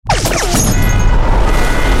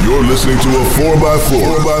You're listening to a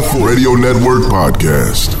 4x4 Radio Network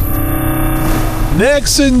podcast.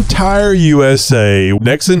 Nexen Tire USA.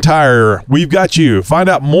 Nexen Tire, we've got you. Find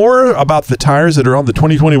out more about the tires that are on the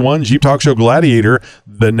 2021 Jeep Talk Show Gladiator,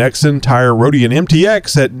 the Nexen Tire Roadian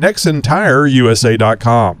MTX at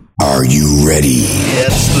nexentireusa.com. Are you ready?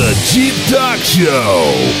 It's the Jeep Talk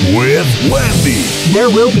Show with Wendy.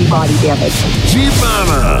 There will be body damage. Jeep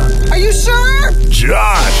Mama. Are you sure?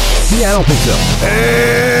 Josh. Yeah, I don't think so.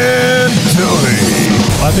 And Tony.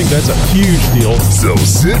 I think that's a huge deal. So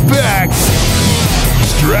sit back,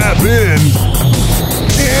 strap in,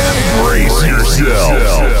 and brace yourself.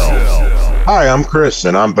 Hi, I'm Chris,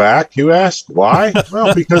 and I'm back. You asked why?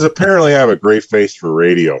 Well, because apparently I have a great face for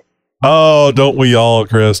radio. Oh, don't we all,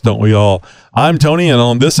 Chris? Don't we all? I'm Tony, and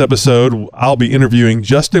on this episode, I'll be interviewing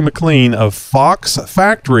Justin McLean of Fox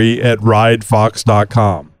Factory at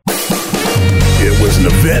RideFox.com. It was an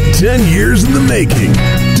event 10 years in the making.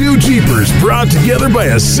 Two Jeepers brought together by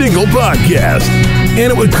a single podcast. And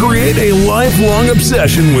it would create a lifelong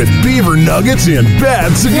obsession with beaver nuggets and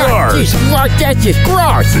bad cigars. That's just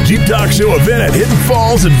gross. The Jeep Talk Show event at Hidden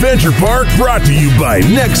Falls Adventure Park, brought to you by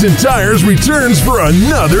Nexen Tires, returns for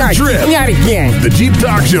another trip. Not again. The Jeep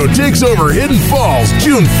Talk Show takes over Hidden Falls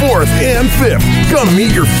June 4th and 5th. Come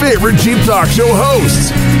meet your favorite Jeep Talk Show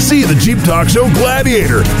hosts. See the Jeep Talk Show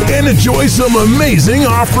Gladiator and enjoy some amazing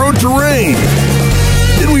off-road terrain.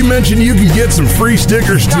 Did we mention you can get some free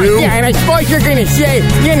stickers too? Yeah, and I suppose you're going to say,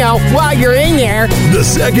 while you're in there. The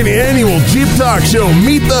second annual Jeep Talk Show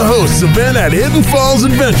Meet the Hosts event at Hidden Falls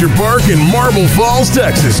Adventure Park in Marble Falls,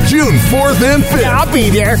 Texas, June 4th and 5th. Yeah, I'll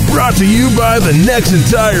be there. Brought to you by the Nexen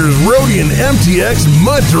Tires Roadian MTX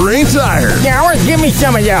Mud Terrain Tire. Yeah, give me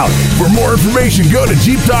some of those. For more information, go to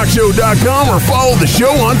JeepTalkShow.com or follow the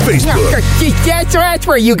show on Facebook. That's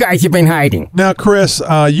where you guys have been hiding. Now, Chris,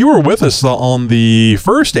 you were with us on the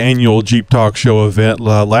first annual Jeep Talk Show event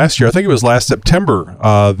last year. I think it was last September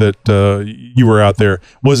that you were out there.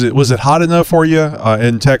 Was it hot enough for you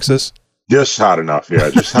in Texas? Just hot enough, yeah,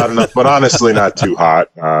 just hot enough, but honestly not too hot.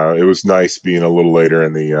 It was nice being a little later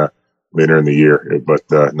in the year, but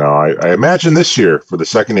no, I imagine this year for the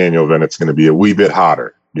second annual event it's going to be a wee bit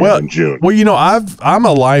hotter. In June. Well, I'm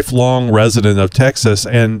a lifelong resident of Texas,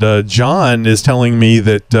 and John is telling me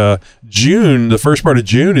that June, the first part of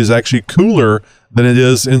June, is actually cooler than it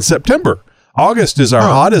is in September. August is our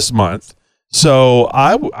hottest month, so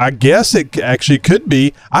I guess it actually could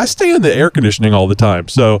be. I stay in the air conditioning all the time,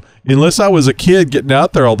 so unless I was a kid getting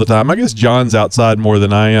out there all the time, I guess John's outside more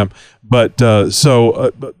than I am. But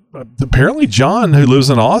apparently John, who lives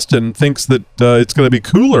in Austin, thinks that it's going to be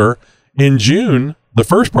cooler in June, the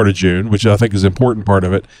first part of June, which I think is an important part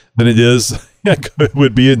of it, than it is it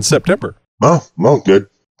would be in September. Well, good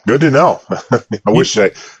to know. I wish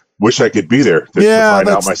I could be there to find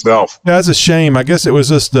out myself. Yeah, that's a shame. I guess it was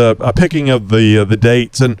just a picking of the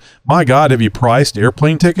dates. And my God, have you priced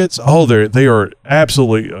airplane tickets? Oh, they are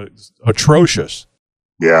absolutely atrocious.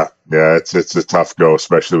 Yeah, it's a tough go,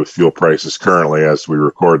 especially with fuel prices currently as we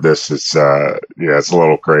record this. It's it's a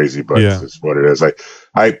little crazy, but it's what it is.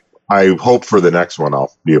 I hope for the next one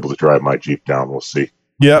I'll be able to drive my Jeep down. We'll see.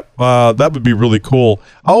 Yep, that would be really cool.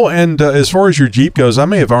 Oh, and as far as your Jeep goes, I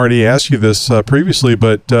may have already asked you this previously,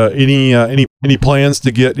 but any plans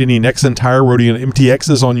to get any Nexen Tire Roadian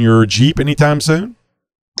MTXs on your Jeep anytime soon?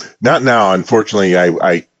 Not now. Unfortunately,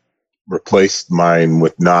 I replaced mine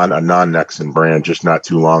with a non-Nexen brand just not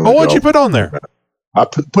too long ago. Oh, what'd you put on there? I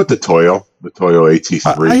put the Toyo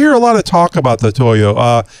AT3. I hear a lot of talk about the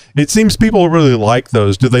Toyo. It seems people really like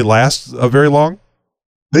those. Do they last very long?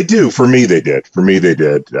 They do. For me, they did.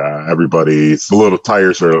 Everybody's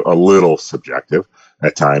tires are a little subjective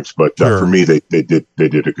at times, but Sure. For me, they did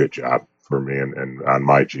a good job for me and on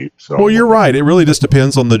my Jeep. So, well, you're right. It really just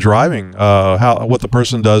depends on the driving, what the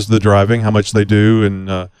person does the driving, how much they do,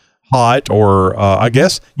 and hot or I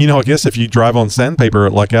guess if you drive on sandpaper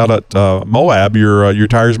like out at Moab, your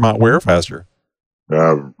tires might wear faster.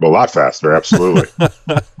 A lot faster, absolutely.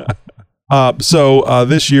 So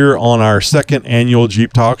this year on our second annual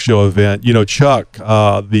Jeep Talk Show event, Chuck,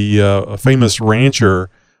 the famous rancher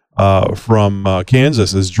from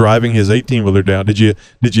Kansas, is driving his 18-wheeler down. Did you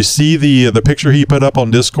see the picture he put up on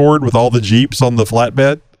Discord with all the Jeeps on the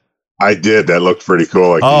flatbed? I did. That looked pretty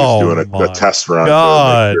cool. Like he was doing a test run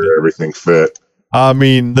to make sure everything fit. I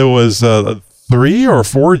mean, there was 3 or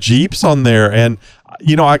 4 Jeeps on there, and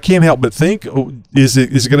I can't help but think, is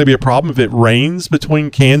it going to be a problem if it rains between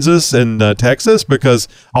Kansas and Texas, because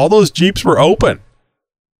all those Jeeps were open?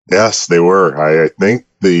 Yes, they were. I think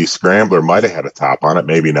the Scrambler might have had a top on it,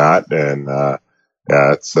 maybe not. And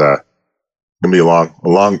it's Gonna be a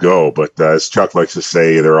long go, but as Chuck likes to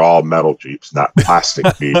say, they're all metal Jeeps, not plastic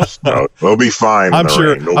Jeeps. So they'll be fine. I'm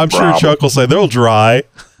sure. I'm sure Chuck will say they'll dry.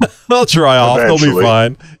 They'll dry off. Eventually. They'll be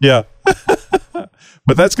fine. Yeah.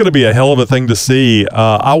 But that's going to be a hell of a thing to see.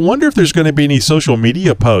 I wonder if there's going to be any social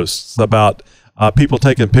media posts about people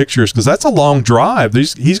taking pictures, because that's a long drive.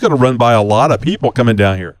 He's going to run by a lot of people coming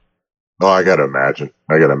down here. Oh, I got to imagine.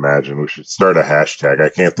 We should start a hashtag. I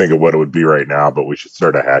can't think of what it would be right now, but we should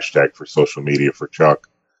start a hashtag for social media for Chuck.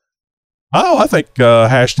 Oh, I think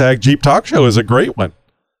hashtag Jeep Talk Show is a great one.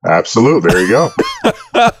 Absolutely. There you go.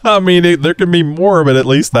 I mean, there can be more, but at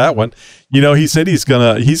least that one. You know, he said he's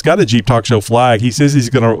got a Jeep Talk Show flag. He says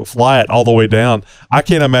he's going to fly it all the way down. I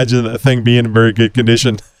can't imagine that thing being in very good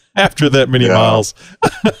condition after that many miles.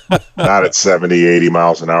 Not at 70, 80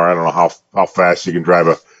 miles an hour. I don't know how fast you can drive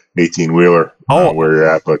a 18-wheeler where you're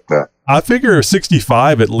at, but I figure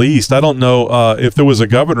 65 at least. I don't know if there was a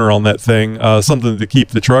governor on that thing, something to keep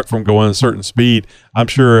the truck from going a certain speed. I'm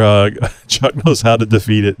sure Chuck knows how to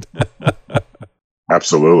defeat it.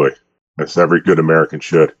 Absolutely. As every good American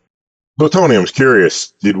should. So, Tony, I was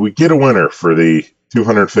curious, did we get a winner for the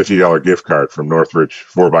 $250 gift card from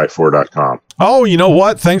Northridge4x4.com? Oh, you know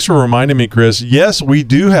what? Thanks for reminding me, Chris. Yes, we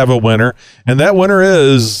do have a winner, and that winner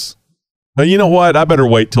is... you know what? I better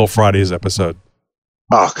wait till Friday's episode.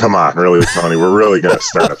 Oh, come on. Really, Tony? We're really going to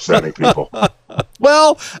start upsetting people.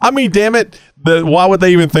 Well, I mean, damn it. Why would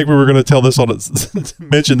they even think we were going to tell this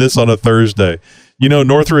mention this on a Thursday? You know,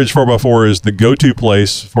 Northridge 4x4 is the go-to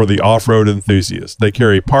place for the off-road enthusiast. They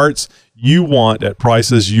carry parts you want at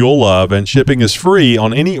prices you'll love, and shipping is free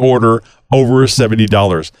on any order over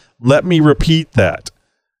 $70. Let me repeat that.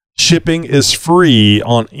 Shipping is free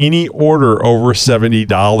on any order over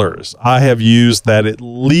 $70. I have used that at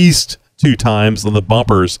least 2 times on the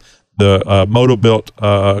bumpers, the Moto-Built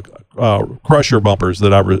Crusher bumpers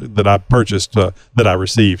that I purchased, that I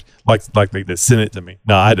received. Like they sent it to me.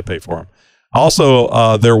 No, I had to pay for them.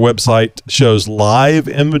 Also, their website shows live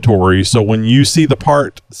inventory, so when you see the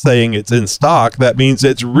part saying it's in stock, that means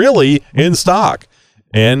it's really in stock.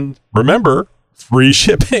 And remember, free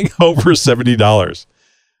shipping over $70.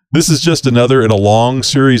 This is just another in a long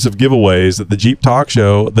series of giveaways that the Jeep Talk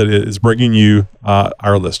Show that is bringing you,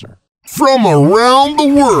 our listener. From around the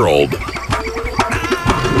world.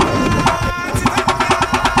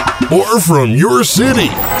 Or from your city.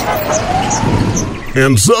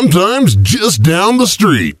 And sometimes just down the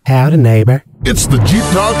street. Howdy, neighbor. It's the Jeep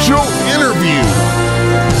Talk Show interview.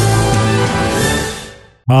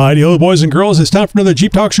 Alrighty, boys and girls, it's time for another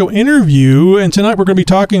Jeep Talk Show interview, and tonight we're going to be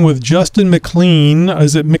talking with Justin McLean.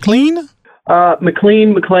 Is it McLean?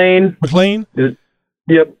 McLean. McLean?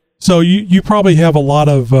 Yep. So you probably have a lot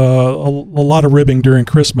of ribbing during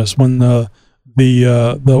Christmas when the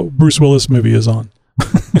Bruce Willis movie is on.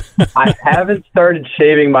 I haven't started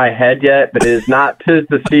shaving my head yet, but it is not 'tis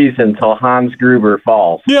the season till Hans Gruber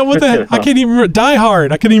falls. Yeah, what the heck? I can't even remember. Die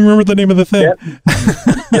Hard. I can't even remember the name of the thing.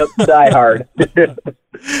 Yep, Die Hard.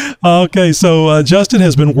 Okay, so Justin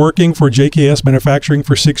has been working for JKS Manufacturing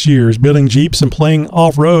for 6 years, building Jeeps and playing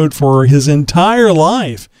off-road for his entire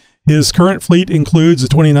life. His current fleet includes a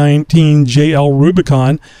 2019 JL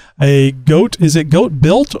Rubicon, a Goat. Is it Goat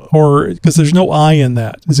Built, or because there's no I in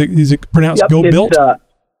that? Is it pronounced Goat Built?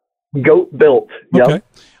 Goat Built. Yep. Okay.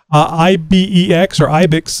 IBEX or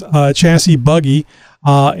IBEX chassis buggy.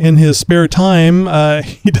 In his spare time,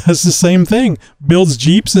 he does the same thing, builds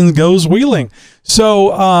Jeeps and goes wheeling.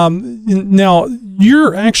 So now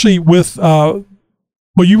you're actually with,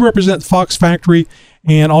 you represent Fox Factory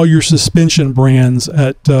and all your suspension brands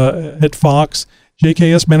at Fox,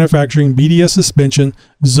 JKS Manufacturing, BDS Suspension,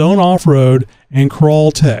 Zone Off-Road, and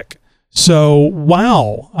Crawl Tech. So,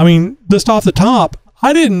 wow. I mean, just off the top,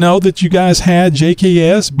 I didn't know that you guys had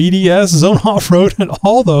JKS, BDS, Zone Off-Road, and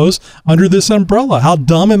all those under this umbrella. How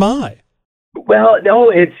dumb am I? Well, no,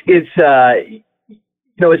 it's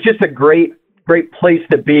just a great place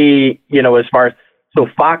to be, as far as, so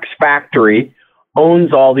Fox Factory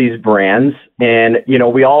owns all these brands, and,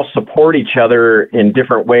 we all support each other in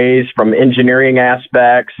different ways, from engineering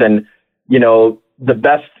aspects, and, the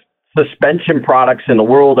best suspension products in the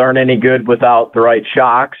world aren't any good without the right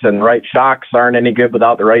shocks, and the right shocks aren't any good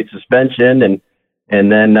without the right suspension.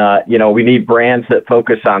 And then, we need brands that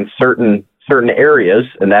focus on certain areas,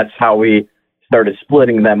 and that's how we started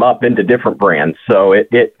splitting them up into different brands. So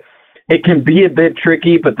it can be a bit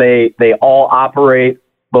tricky, but they all operate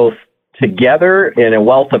both together in a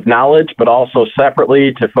wealth of knowledge, but also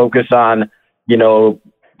separately to focus on,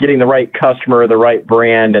 getting the right customer, the right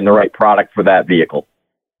brand, and the right product for that vehicle.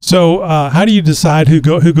 So how do you decide who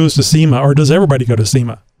goes to SEMA, or does everybody go to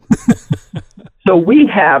SEMA? So we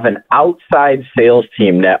have an outside sales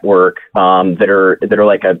team network that are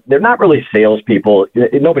they're not really salespeople.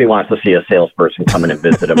 Nobody wants to see a salesperson come in and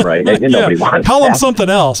visit them, right? Nobody wants. Call that. them something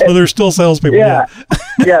else, but they're still salespeople. Yeah.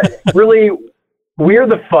 Really, we're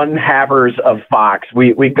the fun havers of Fox.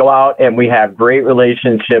 We go out and we have great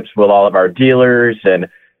relationships with all of our dealers,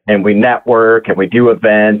 and we network and we do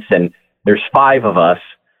events. And there's 5 of us.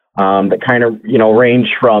 That kind of, range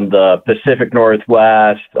from the Pacific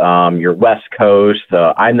Northwest, your West Coast.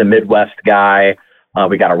 I'm the Midwest guy.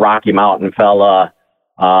 We got a Rocky Mountain fella.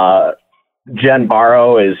 Jen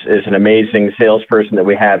Barrow is an amazing salesperson that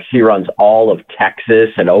we have. She runs all of Texas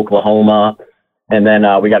and Oklahoma. And then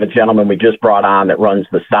we got a gentleman we just brought on that runs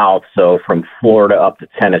the South, so from Florida up to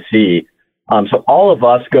Tennessee. So all of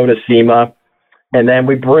us go to SEMA. And then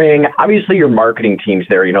we bring, obviously, your marketing teams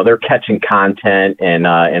there. They're catching content and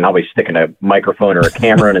always sticking a microphone or a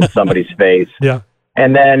camera in somebody's face. Yeah.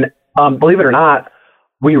 And then, believe it or not,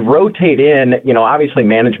 we rotate in, obviously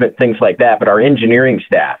management, things like that, but our engineering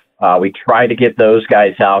staff, we try to get those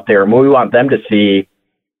guys out there. And what we want them to see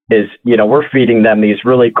is, we're feeding them these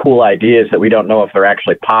really cool ideas that we don't know if they're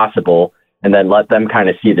actually possible, and then let them kind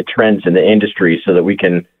of see the trends in the industry so that we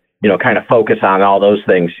can, kind of focus on all those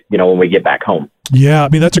things, when we get back home. Yeah, I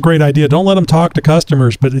mean, that's a great idea. Don't let them talk to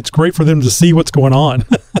customers, but it's great for them to see what's going on.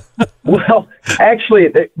 Well, actually,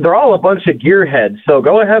 they're all a bunch of gearheads, so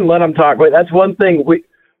go ahead and let them talk. But that's one thing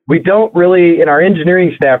we don't really, in our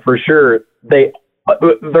engineering staff for sure,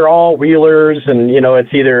 they're all wheelers, and,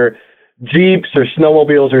 it's either Jeeps or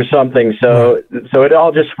snowmobiles or something, so it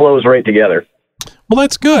all just flows right together. Well,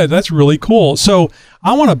 that's good. That's really cool. So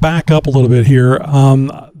I want to back up a little bit here.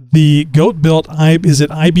 The Goat Built, is it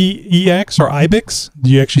IBEX or IBEX?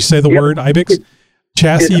 Do you actually say the word IBEX?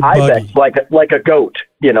 Chassis it's buggy. IBEX, like a goat.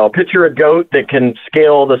 Picture a goat that can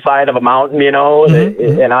scale the side of a mountain, and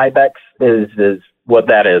IBEX is what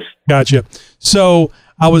that is. Gotcha. So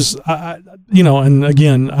I was, and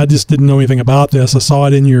again, I just didn't know anything about this. I saw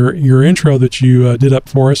it in your intro that you did up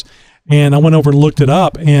for us, and I went over and looked it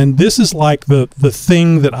up. And this is like the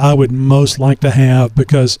thing that I would most like to have,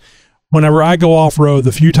 because whenever I go off-road,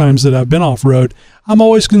 the few times that I've been off-road, I'm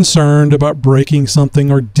always concerned about breaking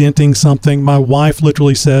something or denting something. My wife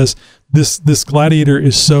literally says, this Gladiator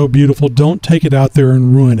is so beautiful, don't take it out there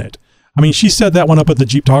and ruin it. I mean, she said that one up at the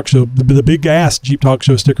Jeep Talk Show, the big ass Jeep Talk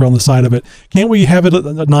Show sticker on the side of it. Can't we have it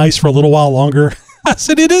nice for a little while longer? I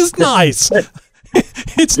said, it is nice.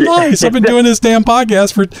 It's nice. I've been doing this damn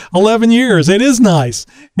podcast for 11 years. It is nice.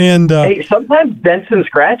 And hey, sometimes dents and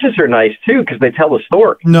scratches are nice too, because they tell the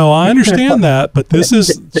story. No, I understand that, but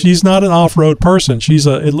she's not an off-road person. She's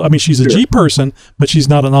a Jeep person, but she's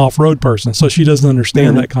not an off-road person. So she doesn't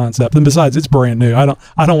understand that concept. And besides, it's brand new. I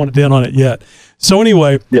don't want to dent on it yet. So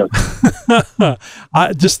anyway,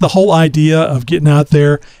 just the whole idea of getting out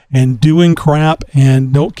there and doing crap,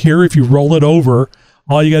 and don't care if you roll it over.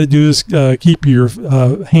 All you got to do is keep your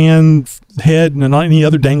hand, head, and any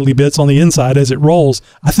other dangly bits on the inside as it rolls.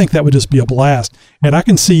 I think that would just be a blast. And I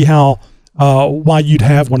can see why you'd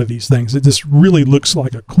have one of these things. It just really looks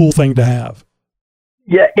like a cool thing to have.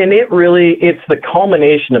 Yeah, and it's the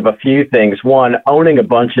culmination of a few things. One, owning a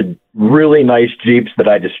bunch of really nice Jeeps that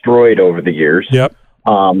I destroyed over the years. Yep.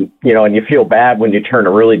 And you feel bad when you turn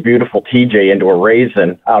a really beautiful TJ into a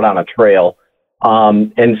raisin out on a trail.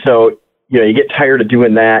 And so, you get tired of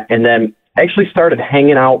doing that. And then actually started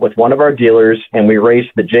hanging out with one of our dealers, and we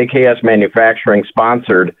raced the JKS Manufacturing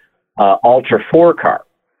sponsored Ultra 4 car.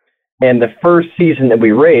 And the first season that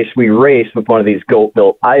we raced with one of these Goat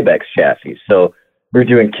Built IBEX chassis. So we were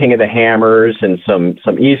doing King of the Hammers and some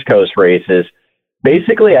East Coast races.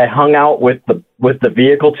 Basically, I hung out with the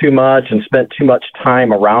vehicle too much and spent too much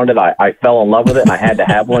time around it. I fell in love with it, and I had to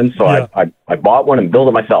have one, so I bought one and built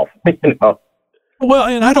it myself. Well,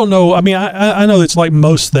 and I don't know. I mean, I know it's like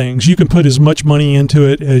most things. You can put as much money into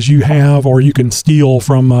it as you have, or you can steal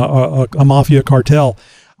from a mafia cartel,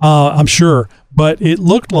 I'm sure. But it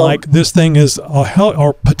looked like this thing is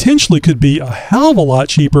or potentially could be a hell of a lot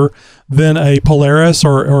cheaper than a Polaris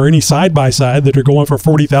or any side-by-side that are going for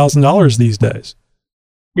 $40,000 these days.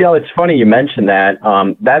 Yeah, it's funny you mentioned that.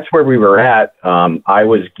 That's where we were at. I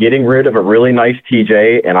was getting rid of a really nice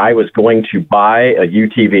TJ, and I was going to buy a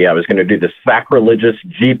UTV. I was going to do the sacrilegious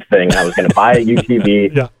Jeep thing. I was going to buy a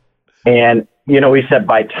UTV. Yeah. And, we said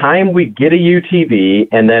by time we get a UTV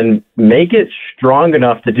and then make it strong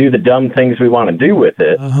enough to do the dumb things we want to do with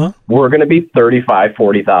it, we're going to be $35,000,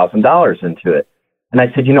 $40,000 into it. And I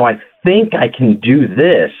said, I think I can do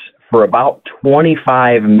this for about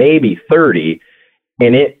 25, maybe 30,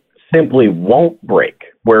 and it simply won't break.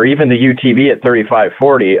 Where even the UTV at 35,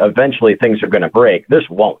 40, eventually things are going to break. This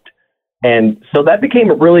won't. And so that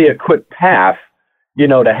became really a quick path,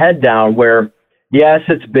 to head down where, yes,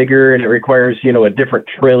 it's bigger and it requires, a different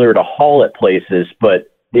trailer to haul it places, but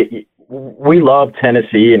we love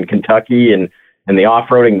Tennessee and Kentucky and the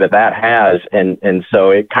off-roading that has. And so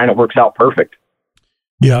it kind of works out perfect.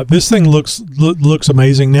 Yeah, this thing looks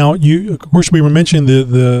amazing. Now, of course, we were mentioning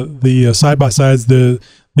the side-by-sides, the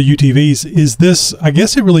UTVs. Is this, I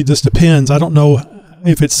guess it really just depends. I don't know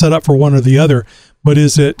if it's set up for one or the other, but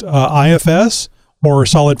is it IFS or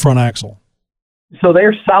solid front axle? So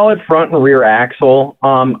they're solid front and rear axle.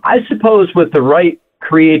 I suppose with the right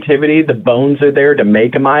creativity, the bones are there to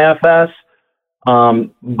make them IFS.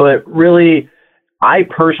 But really, I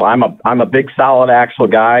personally, I'm a big solid axle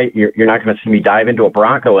guy. You're not going to see me dive into a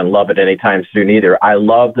Bronco and love it anytime soon either. I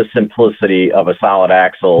love the simplicity of a solid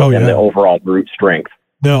axle and the overall brute strength.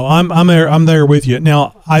 No, I'm there with you.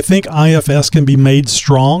 Now, I think IFS can be made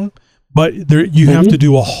strong, but you have to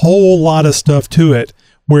do a whole lot of stuff to it.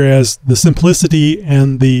 Whereas the simplicity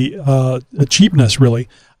and the cheapness, really,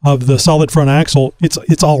 of the solid front axle,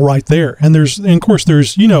 it's all right there. And of course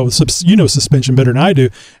there's suspension better than I do,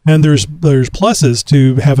 and there's pluses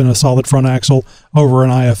to having a solid front axle over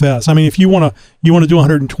an IFS. I mean, if you want to do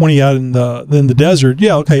 120 out in the desert,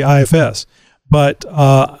 yeah, okay, IFS. But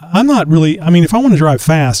I'm not really. I mean, if I want to drive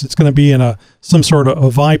fast, it's going to be in some sort of a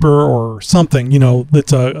Viper or something,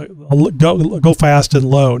 that's go fast and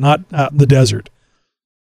low, not out in the desert.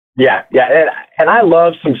 Yeah, and I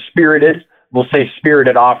love some spirited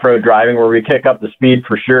off-road driving where we kick up the speed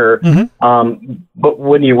for sure. Mm-hmm. But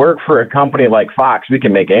when you work for a company like Fox, we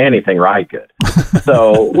can make anything ride good.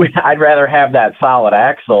 So I'd rather have that solid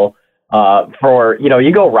axle for,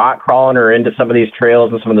 you go rock crawling or into some of these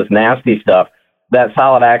trails and some of this nasty stuff. That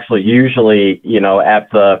solid axle usually,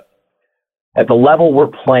 at the level we're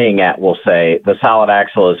playing at, we'll say, the solid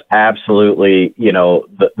axle is absolutely,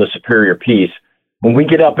 the superior piece. When we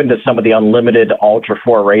get up into some of the unlimited Ultra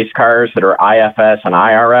 4 race cars that are IFS and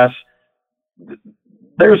IRS,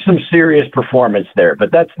 there's some serious performance there,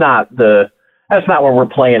 but that's not where we're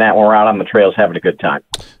playing at when we're out on the trails having a good time.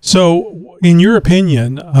 So, in your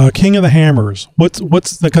opinion, King of the Hammers,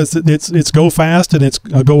 what's because it's go fast and it's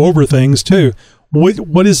go over things too.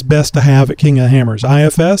 What is best to have at King of the Hammers,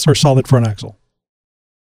 IFS or solid front axle?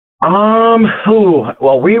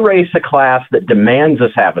 Well, we race a class that demands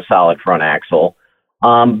us have a solid front axle.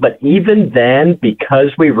 But even then,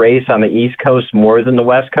 because we race on the East Coast more than the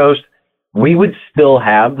West Coast, we would still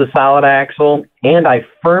have the solid axle. And I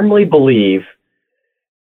firmly believe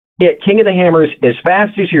King of the Hammers, as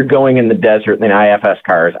fast as you're going in the desert in the IFS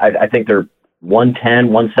cars, I think they're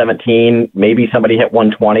 110, 117, maybe somebody hit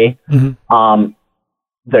 120. Mm-hmm.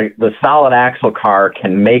 The solid axle car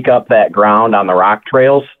can make up that ground on the rock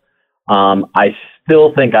trails. I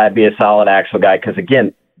still think I'd be a solid axle guy because,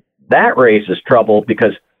 again, that race is trouble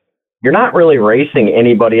because you're not really racing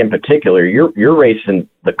anybody in particular. You're racing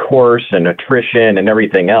the course and attrition and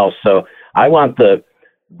everything else. So I want the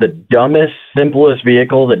dumbest, simplest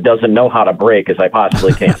vehicle that doesn't know how to brake as I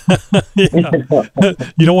possibly can.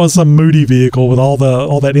 You don't want some moody vehicle with all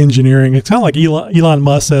that engineering. It's kind of like Elon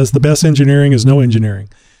Musk says, the best engineering is no engineering.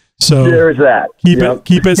 So there's that.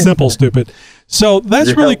 Keep it simple, stupid. So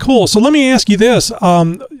that's really cool. So let me ask you this.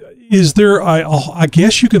 Is there, I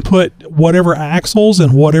guess you can put whatever axles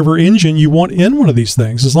and whatever engine you want in one of these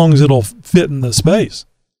things, as long as it'll fit in the space.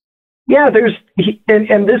 Yeah,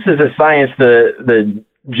 and this is a science. The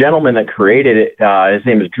gentleman that created it, his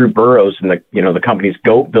name is Drew Burrows, and the company's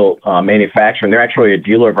Goat Built Manufacturing. They're actually a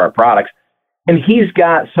dealer of our products, and he's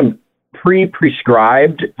got some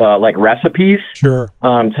pre-prescribed like recipes, sure,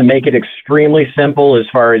 to make it extremely simple as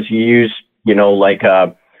far as you use, like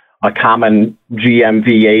a common GM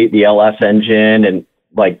V8, the LS engine, and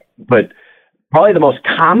but probably the most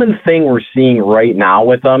common thing we're seeing right now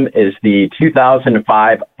with them is the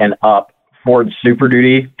 2005 and up Ford Super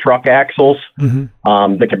Duty truck axles, mm-hmm.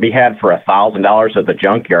 That can be had for $1,000 at the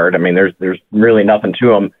junkyard. I mean, there's really nothing to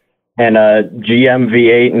them, and a GM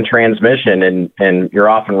V8 and transmission, and you're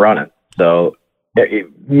off and running. So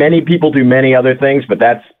many people do many other things, but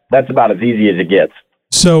that's about as easy as it gets.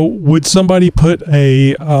 So would somebody put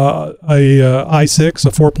a i6, a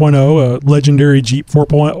 4.0, a legendary Jeep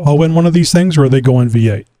 4.0 in one of these things, or are they going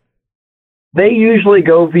V8? They usually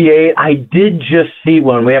go V8. I did just see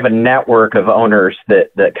one. We have a network of owners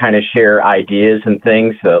that kind of share ideas and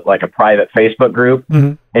things, like a private Facebook group,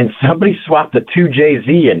 mm-hmm. and somebody swapped a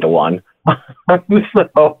 2JZ into one.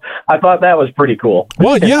 So I thought that was pretty cool.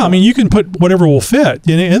 Well, yeah, I mean, you can put whatever will fit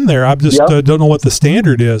in there. I just don't know what the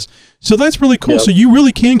standard is. So that's really cool. Yep. So you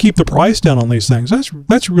really can keep the price down on these things.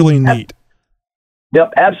 That's really neat.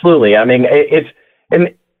 Yep, absolutely. I mean, it's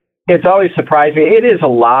It's always surprising. It is a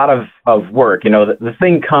lot of work. The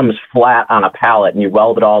thing comes flat on a pallet and you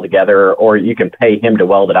weld it all together, or you can pay him to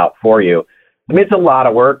weld it out for you. I mean, it's a lot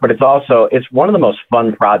of work, but it's one of the most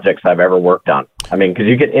fun projects I've ever worked on. I mean, because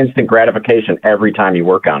you get instant gratification every time you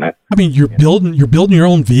work on it. I mean, you're building your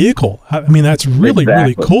own vehicle. I mean, that's really,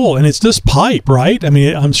 really cool. And it's just pipe, right? I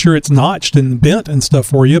mean, I'm sure it's notched and bent and stuff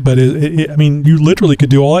for you, but I mean, you literally could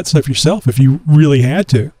do all that stuff yourself if you really had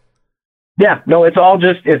to. Yeah, no, it's all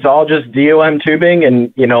just DOM tubing,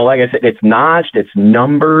 and like I said, it's notched, it's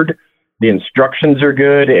numbered, the instructions are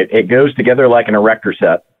good. It goes together like an erector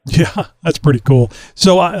set. Yeah, that's pretty cool.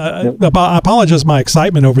 So I apologize for my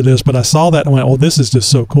excitement over this, but I saw that and went, "Oh, this is just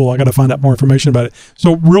so cool! I got to find out more information about it."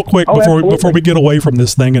 So real quick before we get away from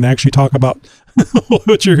this thing and actually talk about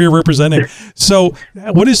what you're here representing. So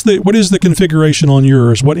what is the configuration on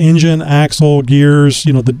yours? What engine, axle, gears?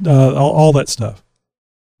 All that stuff.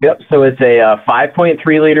 Yep. So it's a 5.3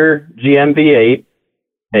 liter GM V8,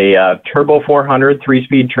 a Turbo 400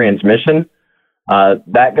 3-speed transmission.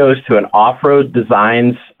 That goes to an Off-Road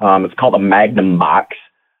Designs. It's called a Magnum Box.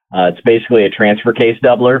 It's basically a transfer case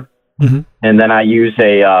doubler. Mm-hmm. And then I use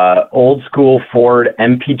a old school Ford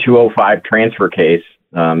MP205 transfer case.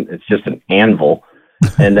 It's just an anvil.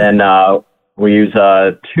 And then we use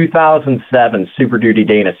a 2007 Super Duty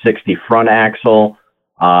Dana 60 front axle,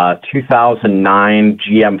 2009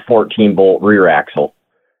 GM 14-bolt rear axle.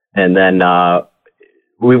 And then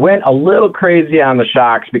we went a little crazy on the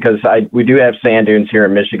shocks because we do have sand dunes here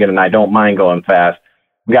in Michigan, and I don't mind going fast.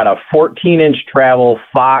 We got a 14-inch travel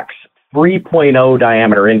Fox 3.0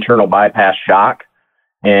 diameter internal bypass shock,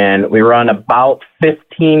 and we run about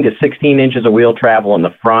 15 to 16 inches of wheel travel in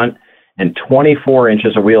the front and 24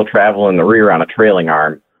 inches of wheel travel in the rear on a trailing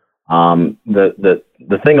arm. The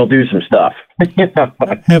thing will do some stuff.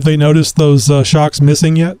 Have they noticed those shocks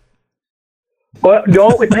missing yet? Well,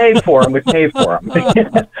 no, we paid for them.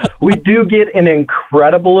 We do get an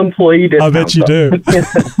incredible employee discount. I bet you do.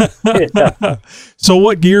 Yeah. So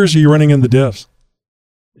what gears are you running in the diffs?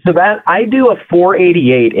 So that I do a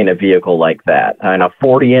 488 in a vehicle like that, and a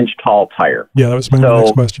 40-inch tall tire. Yeah, that was my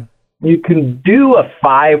next question. You can do a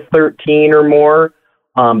 513 or more,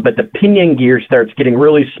 but the pinion gear starts getting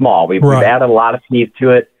really small. We've added a lot of teeth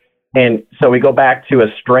to it, and so we go back to a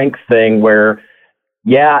strength thing where,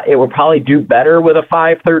 yeah, it would probably do better with a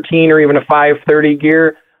 513 or even a 530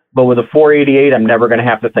 gear, but with a 488, I'm never going to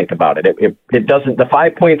have to think about it. It doesn't. The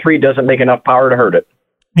 5.3 doesn't make enough power to hurt it.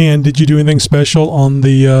 And did you do anything special on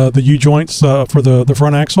the U-joints for the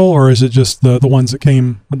front axle, or is it just the ones that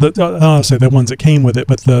came? I'll say the ones that came with it,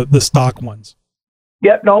 but the stock ones.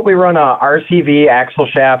 Yep. No, we run RCV axle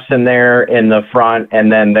shafts in there in the front,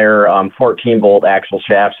 and then they're 14-bolt axle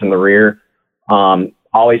shafts in the rear.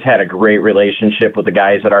 Always had a great relationship with the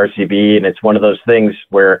guys at RCV, and it's one of those things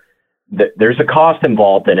where there's a cost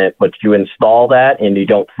involved in it, but you install that and you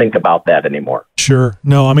don't think about that anymore. Sure.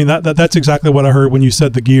 No, I mean, that's exactly what I heard when you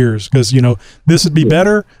said the gears, because, this would be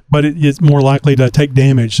better, but it's more likely to take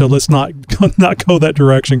damage. So let's not go that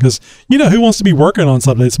direction, because, who wants to be working on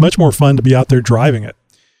something? It's much more fun to be out there driving it.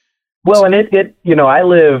 Well, and I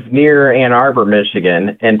live near Ann Arbor,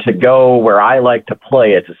 Michigan, and to go where I like to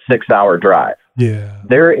play, it's a 6-hour drive. Yeah.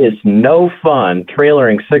 There is no fun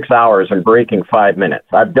trailering 6 hours and braking 5 minutes.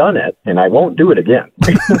 I've done it, and I won't do it again.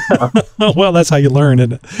 Well, that's how you learn,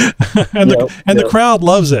 isn't it? The crowd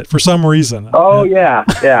loves it for some reason. Oh, yeah.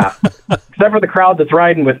 Except for the crowd that's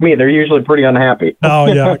riding with me. They're usually pretty unhappy. Oh,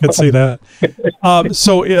 yeah, I can see that.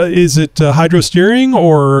 So is it hydro steering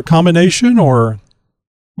or a combination, or?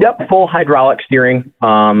 Yep, full hydraulic steering.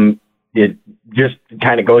 It just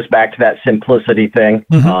kind of goes back to that simplicity thing.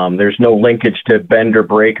 Mm-hmm. There's no linkage to bend or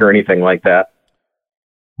brake or anything like that.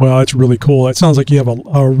 Well, that's really cool. It sounds like you have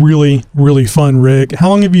a really, really fun rig. How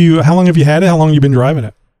long have you had it? How long have you been driving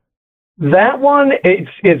it? That one, it's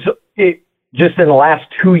just in the last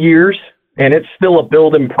 2 years, and it's still a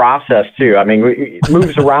building process too. I mean, it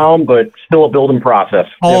moves around, but still a building process.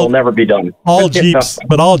 It'll never be done. All Jeeps,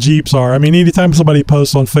 but all Jeeps are. I mean, anytime somebody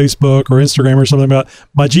posts on Facebook or Instagram or something about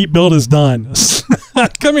my Jeep build is done,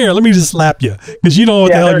 come here, let me just slap you, because you don't know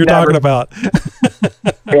what the hell you're talking about.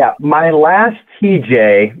 Yeah, my last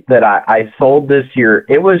TJ that I sold this year,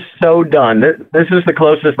 it was so done. This is the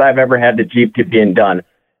closest I've ever had to Jeep to being done.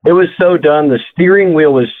 It was so done. The steering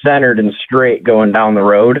wheel was centered and straight going down the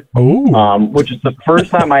road, which is the first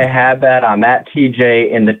time I had that on that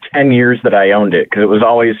TJ in the 10 years that I owned it, because it was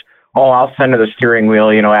always, I'll center the steering wheel,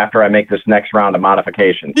 after I make this next round of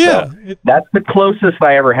modifications. Yeah. So that's the closest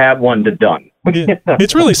I ever had one to done. Yeah.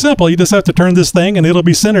 It's really simple. You just have to turn this thing and it'll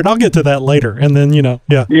be centered. I'll get to that later. And then, you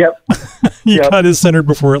got it centered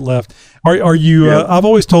before it left. Are you, I've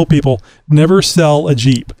always told people never sell a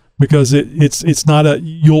Jeep because it's not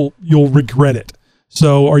you'll regret it.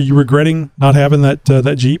 So are you regretting not having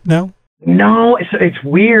that Jeep now? No, it's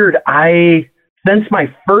weird. Since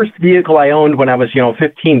my first vehicle I owned when I was,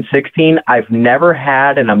 15, 16, I've never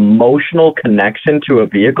had an emotional connection to a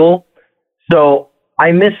vehicle. So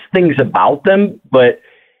I miss things about them, but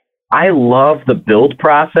I love the build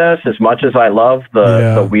process as much as I love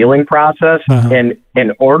the wheeling process. And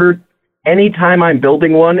in order, anytime I'm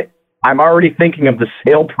building one, I'm already thinking of the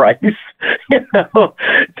sale price,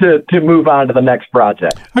 to move on to the next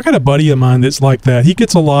project. I got a buddy of mine that's like that. He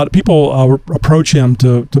gets a lot of people approach him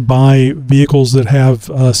to buy vehicles that have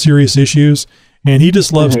serious issues, and he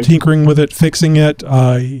just loves tinkering with it, fixing it.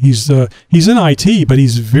 He's in IT, but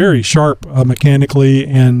he's very sharp mechanically,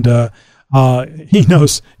 and he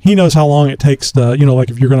knows how long it takes to, like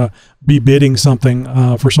if you're going to be bidding something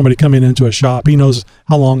for somebody coming into a shop, he knows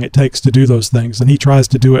how long it takes to do those things, and he tries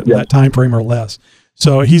to do it in that time frame or less.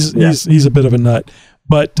 So he's a bit of a nut,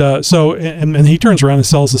 but and he turns around and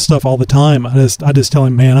sells the stuff all the time. I just tell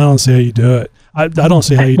him, man, I don't see how you do it. I don't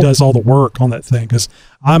see how he does all the work on that thing, because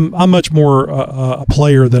I'm much more a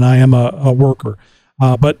player than I am a worker.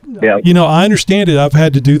 But I understand it. I've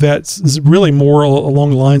had to do that really more along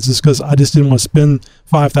the lines is because I just didn't want to spend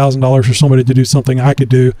 $5,000 for somebody to do something I could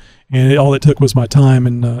do, and all it took was my time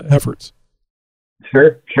and efforts.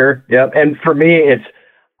 Sure. Yep. And for me,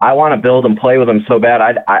 I want to build and play with them so bad.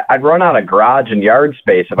 I'd run out of garage and yard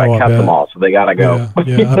space if I kept them all. So they got to go.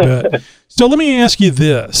 Yeah, I bet. So let me ask you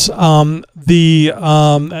this: and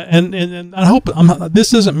I hope this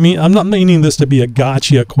doesn't mean, I'm not meaning this to be a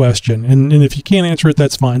gotcha question. And if you can't answer it,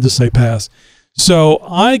 that's fine. Just say pass. So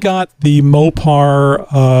I got the Mopar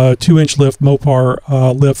 2-inch lift Mopar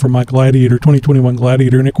lift from my Gladiator 2021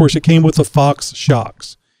 Gladiator, and of course it came with the Fox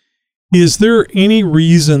shocks. Is there any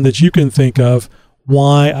reason that you can think of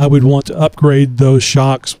why I would want to upgrade those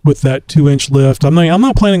shocks with that 2-inch lift? I'm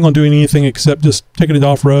not planning on doing anything except just taking it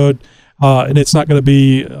off road, and it's not going to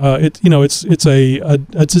be it's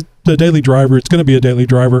a daily driver. It's going to be a daily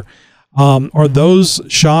driver. Are those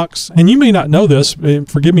shocks? And you may not know this.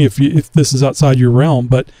 Forgive me if this is outside your realm,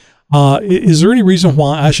 but is there any reason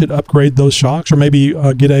why I should upgrade those shocks, or maybe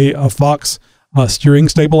get a Fox steering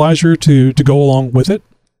stabilizer to go along with it?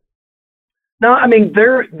 No, I mean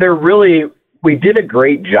they're really. We did a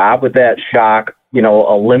great job with that shock,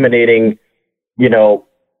 eliminating,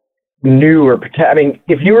 new or I mean,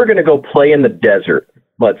 if you were going to go play in the desert,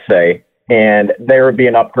 let's say, and there would be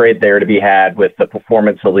an upgrade there to be had with the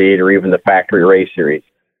Performance Elite or even the Factory Race Series.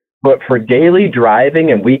 But for daily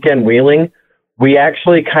driving and weekend wheeling, we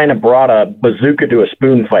actually kind of brought a bazooka to a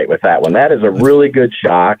spoon fight with that one. That is a really good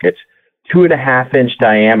shock. It's 2.5-inch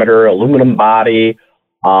diameter, aluminum body.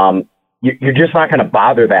 You're just not going to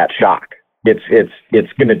bother that shock.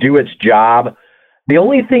 It's going to do its job. The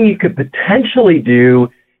only thing you could potentially do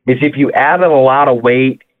is if you added a lot of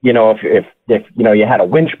weight, if you had a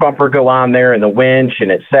winch bumper go on there in the winch and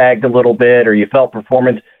it sagged a little bit, or you felt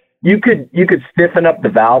performance, you could stiffen up the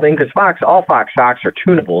valving, because all Fox shocks are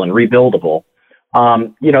tunable and rebuildable.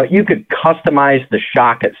 You could customize the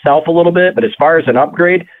shock itself a little bit, but as far as an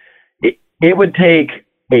upgrade, it would take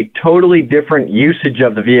a totally different usage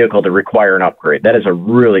of the vehicle to require an upgrade. That is a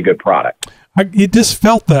really good product. It just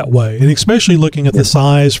felt that way, and especially looking at the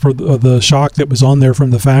size for the shock that was on there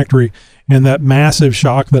from the factory, and that massive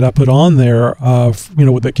shock that I put on there,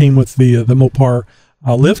 that came with the Mopar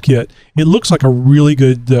lift kit. It looks like a really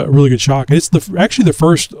good shock. It's actually the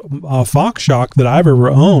first Fox shock that I've ever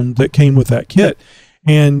owned that came with that kit.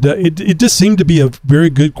 And it just seemed to be a very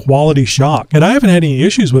good quality shock. And I haven't had any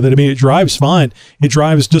issues with it. I mean, it drives fine. It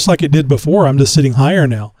drives just like it did before. I'm just sitting higher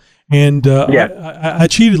now. And I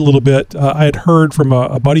cheated a little bit. I had heard from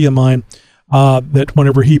a buddy of mine that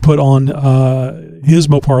whenever he put on his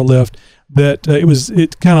Mopar lift, that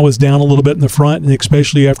it kind of was down a little bit in the front, and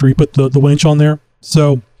especially after he put the winch on there.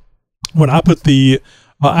 So when I put I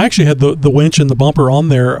actually had the winch and the bumper on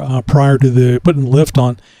there prior to putting the lift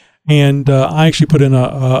on. And I actually put in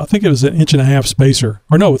I think it was an 1.5 inch spacer,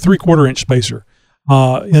 or no, a 3/4 inch spacer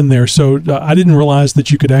in there. So I didn't realize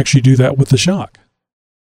that you could actually do that with the shock.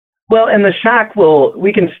 Well, and the shock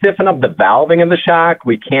we can stiffen up the valving of the shock.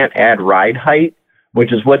 We can't add ride height,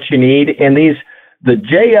 which is what you need. And the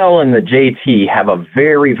JL and the JT have a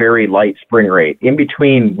very, very light spring rate, in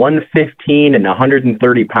between 115 and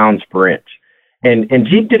 130 pounds per inch. And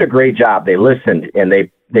Jeep did a great job. They listened, and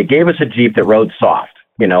they gave us a Jeep that rode soft.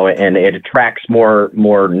 And it attracts more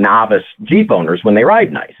novice Jeep owners when they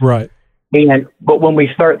ride nice. Right. But when we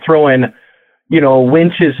start throwing,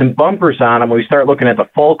 winches and bumpers on them, when we start looking at the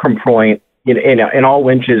fulcrum point, and all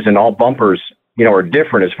winches and all bumpers, are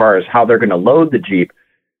different as far as how they're going to load the Jeep,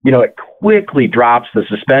 it quickly drops the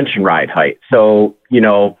suspension ride height. So,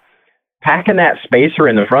 packing that spacer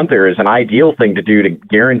in the front there is an ideal thing to do to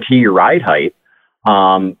guarantee your ride height.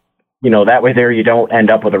 That way there you don't end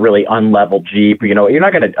up with a really unlevel Jeep. You're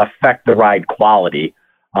not going to affect the ride quality.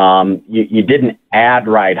 You didn't add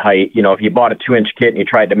ride height. If you bought a 2-inch kit and you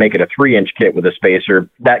tried to make it a 3-inch kit with a spacer,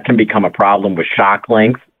 that can become a problem with shock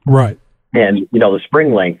length. Right. And, the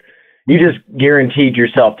spring length. You just guaranteed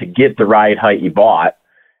yourself to get the ride height you bought.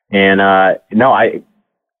 And,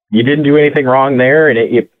 you didn't do anything wrong there. And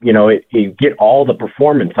it get all the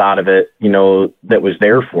performance out of it, that was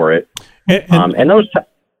there for it.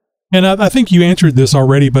 And I think you answered this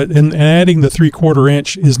already, but in adding the 3/4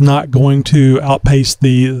 inch is not going to outpace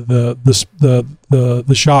the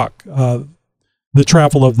shock, the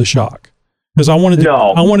travel of the shock. Because I wanted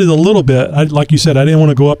a little bit. Like you said, I didn't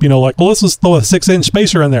want to go up. Let's just throw a 6-inch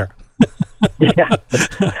spacer in there. Yeah.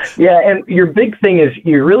 And your big thing is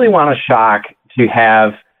you really want a shock to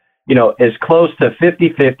have, as close to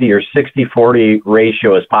 50-50 or 60-40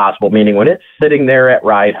 ratio as possible. Meaning when it's sitting there at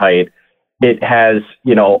ride height, it has,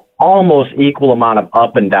 almost equal amount of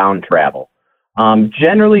up and down travel.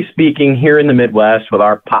 Generally speaking, here in the Midwest with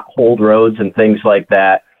our potholed roads and things like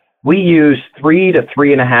that, we use 3 to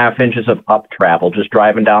 3.5 inches of up travel just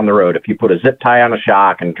driving down the road. If you put a zip tie on a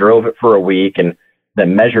shock and drove it for a week and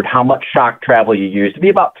then measured how much shock travel you use, to be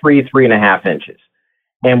about 3.5 inches.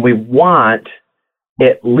 And we want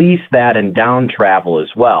at least that in down travel as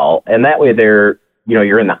well. And that way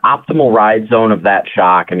you're in the optimal ride zone of that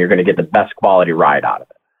shock and you're going to get the best quality ride out of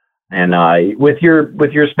it. And with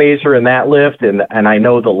your spacer and that lift, and I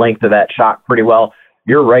know the length of that shock pretty well,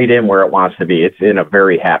 you're right in where it wants to be. It's in a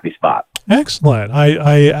very happy spot. Excellent.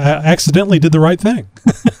 I accidentally did the right thing.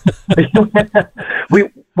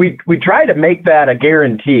 we try to make that a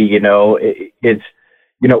guarantee.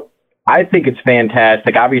 I think it's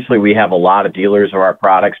fantastic. Obviously, we have a lot of dealers of our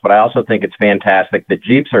products, but I also think it's fantastic that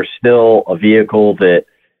Jeeps are still a vehicle that,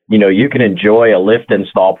 you can enjoy a lift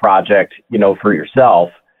install project, for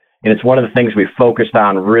yourself. And it's one of the things we focused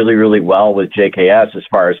on really, really well with JKS as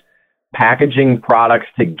far as packaging products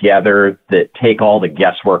together that take all the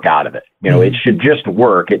guesswork out of it. It should just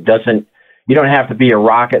work. You don't have to be a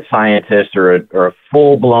rocket scientist or a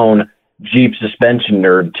full-blown Jeep suspension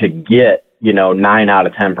nerd to get, 9 out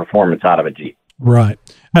of 10 performance out of a Jeep. Right.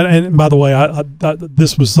 And by the way, I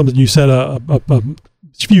this was something you said a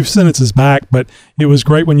few sentences back, but it was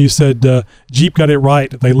great when you said Jeep got it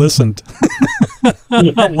right. They listened.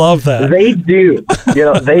 I love that. They do.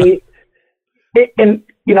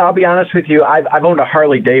 I'll be honest with you. I've owned a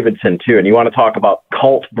Harley Davidson too, and you want to talk about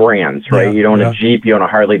cult brands, right? Yeah, you own a Jeep, you own a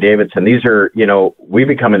Harley Davidson. These are, we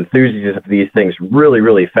become enthusiasts of these things really,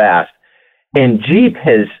 really fast. And Jeep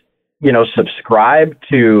has, subscribed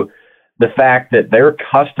to the fact that their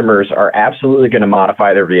customers are absolutely going to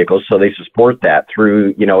modify their vehicles, so they support that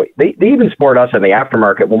through, they even support us in the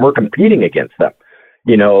aftermarket when we're competing against them,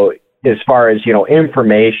 as far as,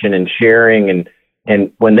 information and sharing.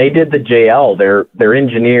 And when they did the JL, their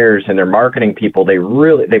engineers and their marketing people, they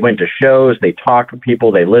went to shows, they talked to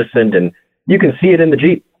people, they listened, and you can see it in the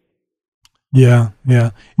Jeep. Yeah.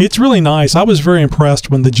 It's really nice. I was very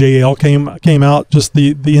impressed when the JL came out. Just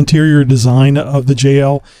the interior design of the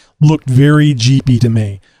JL looked very Jeepy to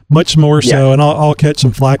me. Much more so, and I'll catch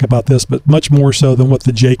some flack about this, but much more so than what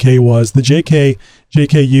the JK was. The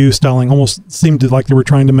JKU styling almost seemed like they were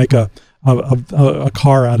trying to make a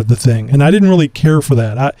car out of the thing, and I didn't really care for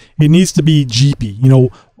that. It needs to be Jeepy,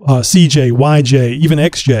 CJ, YJ, even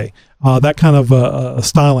XJ, that kind of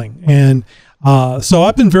styling. And so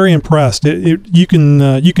I've been very impressed. You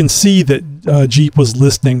can see that Jeep was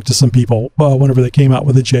listening to some people whenever they came out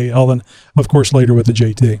with the JL, and of course later with the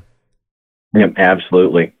JT. Yeah,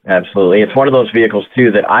 absolutely. It's one of those vehicles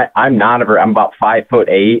too that I'm about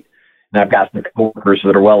 5'8", and I've got some coworkers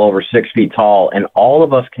that are well over 6 feet tall, and all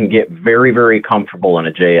of us can get very, very comfortable in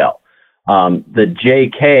a JL. The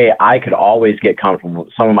JK, I could always get comfortable.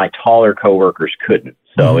 Some of my taller coworkers couldn't.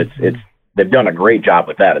 So they've done a great job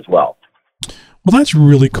with that as well. Well, that's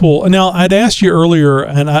really cool. Now, I'd asked you earlier,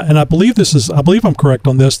 and I believe I'm correct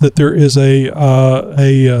on this, that there is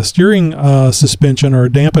a steering suspension or a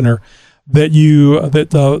dampener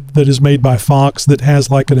that is made by Fox that has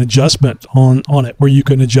like an adjustment on it where you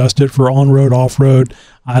can adjust it for on-road, off-road,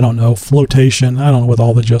 I don't know, flotation. I don't know what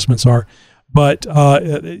all the adjustments are. But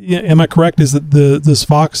am I correct? Is that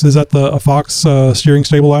a Fox steering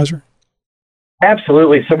stabilizer?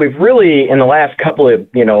 Absolutely. So we've really, in the last couple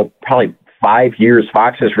of, probably 5 years,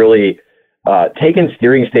 Fox has really taken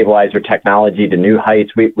steering stabilizer technology to new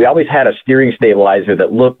heights. We always had a steering stabilizer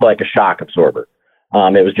that looked like a shock absorber.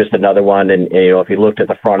 It was just another one. And, if you looked at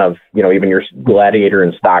the front of, even your Gladiator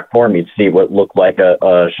in stock form, you'd see what looked like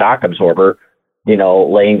a shock absorber,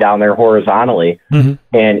 laying down there horizontally.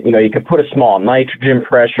 Mm-hmm. And, you could put a small nitrogen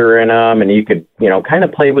pressure in them, and you could, kind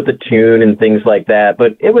of play with the tune and things like that.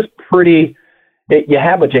 But it was you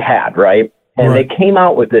had what you had, right? And They came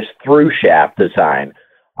out with this through shaft design.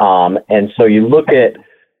 And so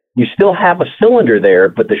you still have a cylinder there,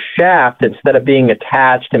 but the shaft, instead of being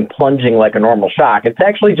attached and plunging like a normal shock, it's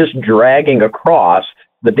actually just dragging across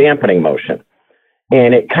the dampening motion.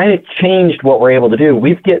 And it kind of changed what we're able to do.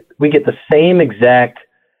 We get the same exact,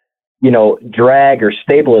 drag or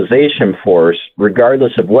stabilization force,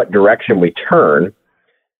 regardless of what direction we turn.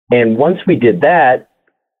 And once we did that,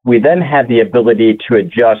 we then had the ability to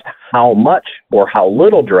adjust how much or how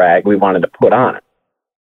little drag we wanted to put on it.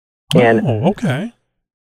 And okay.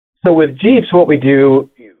 So with Jeeps, what we do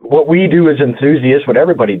as enthusiasts, what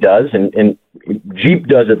everybody does, and Jeep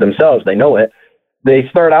does it themselves, they know it. They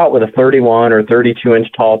start out with a 31 or 32 inch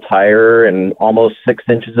tall tire and almost 6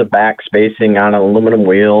 inches of back spacing on an aluminum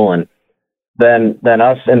wheel. And then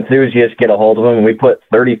us enthusiasts get a hold of them, and we put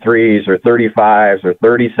 33s or 35s or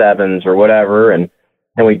 37s or whatever. And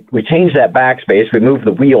we change that back space. We move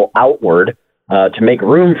the wheel outward to make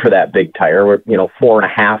room for that big tire. We're,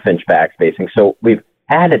 4.5 inch back spacing. So we've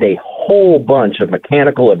added a whole bunch of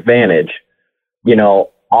mechanical advantage,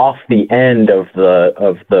 off the end of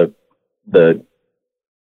the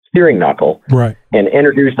steering knuckle, right, and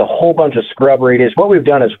introduced a whole bunch of scrub radius. What we've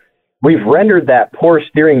done is we've rendered that poor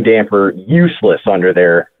steering damper useless under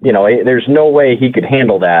there. There's no way he could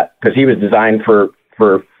handle that because he was designed for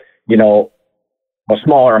a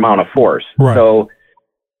smaller amount of force. Right. So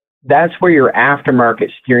that's where your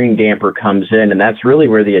aftermarket steering damper comes in, and that's really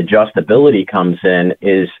where the adjustability comes in,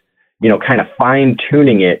 is, kind of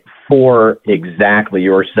fine-tuning it for exactly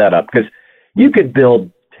your setup. Because you could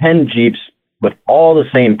build 10 Jeeps with all the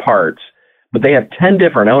same parts, but they have 10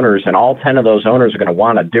 different owners, and all 10 of those owners are going to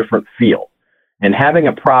want a different feel. And having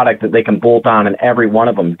a product that they can bolt on and every one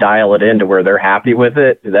of them dial it in to where they're happy with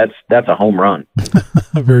it, that's a home run.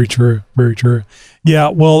 Very true. Very true. Yeah.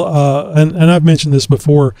 Well, and I've mentioned this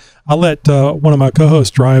before. I let one of my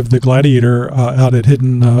co-hosts drive the Gladiator out at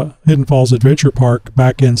Hidden Falls Adventure Park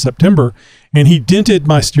back in September, and he dented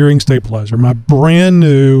my steering stabilizer, my brand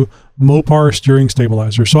new Mopar steering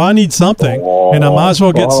stabilizer. So I need something, and I might as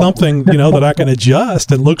well get something, that I can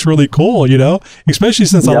adjust and looks really cool, especially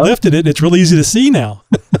since I lifted it. It's really easy to see now.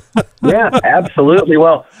 Yeah, absolutely.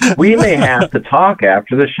 Well, we may have to talk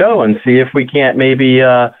after the show and see if we can't maybe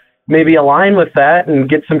align with that and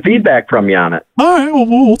get some feedback from you on it. All right. Well,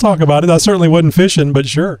 we'll talk about it. I certainly wasn't fishing, but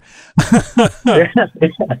sure.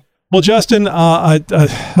 Well, Justin,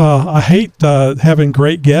 I hate having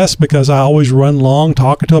great guests because I always run long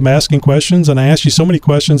talking to them, asking questions, and I asked you so many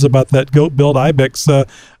questions about that Goat Build Ibex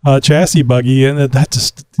chassis buggy, and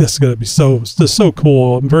that's going to be so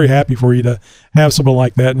cool. I'm very happy for you to have something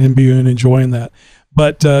like that and be enjoying that.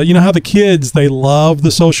 But you know how the kids, they love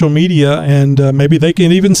the social media, and maybe they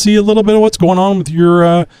can even see a little bit of what's going on with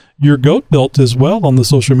your Goat Built as well on the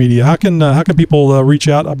social media. How can people reach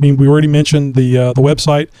out? I mean, we already mentioned the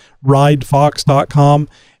website ridefox.com,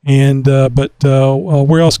 and but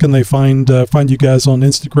where else can they find you guys on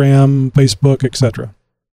Instagram, Facebook, etc.?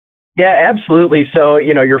 Yeah, absolutely. So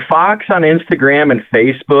your Fox on Instagram and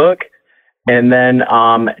Facebook, and then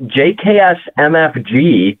JKS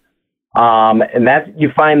MFG. And that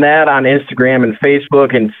you find that on Instagram and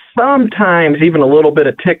Facebook, and sometimes even a little bit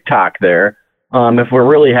of TikTok there, if we're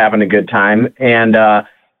really having a good time. And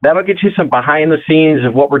that'll get you some behind the scenes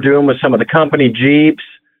of what we're doing with some of the company Jeeps,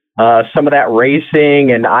 some of that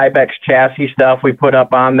racing and Ibex chassis stuff we put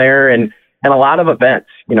up on there, and a lot of events.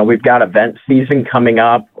 We've got event season coming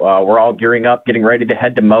up. We're all gearing up, getting ready to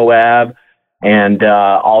head to Moab and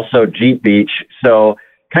also Jeep Beach. So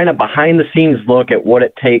kind of behind the scenes look at what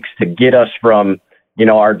it takes to get us from,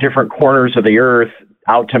 our different corners of the earth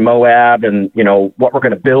out to Moab, and, what we're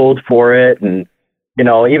going to build for it. And,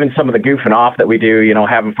 even some of the goofing off that we do,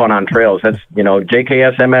 having fun on trails. That's,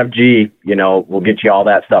 JKS MFG, we'll get you all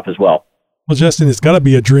that stuff as well. Well, Justin, it's got to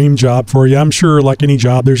be a dream job for you. I'm sure like any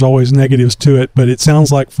job, there's always negatives to it, but it sounds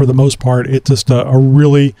like for the most part, it's just a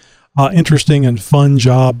really interesting and fun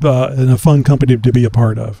job and a fun company to be a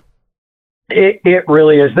part of. It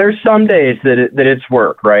really is. There's some days that it's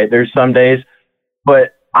work, right? There's some days,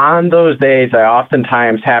 but on those days, I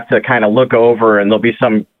oftentimes have to kind of look over, and there'll be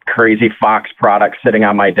some crazy Fox product sitting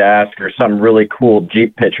on my desk or some really cool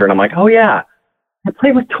Jeep picture, and I'm like, oh yeah, I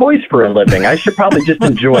play with toys for a living. I should probably just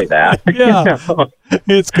enjoy that. Yeah,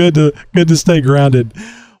 it's good to stay grounded.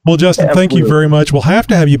 Well, Justin, thank you very much. We'll have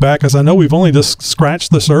to have you back, as I know we've only just scratched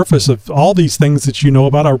the surface of all these things that you know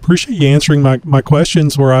about. I appreciate you answering my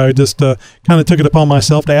questions, where I just kind of took it upon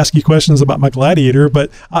myself to ask you questions about my Gladiator, but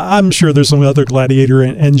I'm sure there's some other Gladiator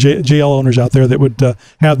and JL owners out there that would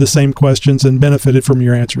have the same questions and benefited from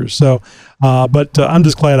your answers. So, but I'm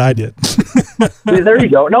just glad I did. There you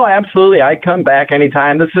go. No, absolutely. I come back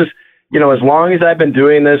anytime. This is, as long as I've been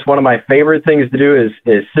doing this, one of my favorite things to do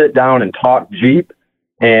is sit down and talk Jeep.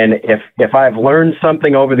 And if I've learned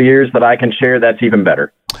something over the years that I can share, that's even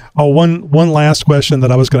better. Oh, one last question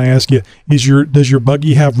that I was going to ask you is does your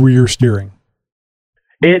buggy have rear steering?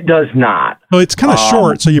 It does not. Oh, it's kind of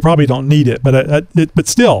short, so you probably don't need it. But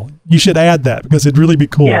still, you should add that because it'd really be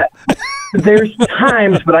cool. Yeah, there's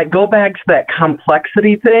times, but I go back to that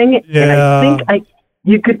complexity thing, and I think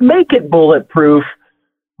you could make it bulletproof.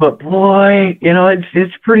 But boy,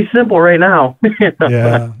 it's pretty simple right now.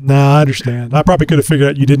 Yeah, no, I understand. I probably could have figured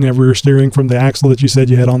out you didn't have rear steering from the axle that you said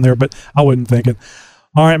you had on there, but I wasn't thinking.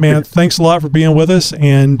 All right, man. Thanks a lot for being with us,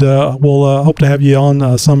 and we'll hope to have you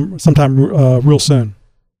on sometime real soon.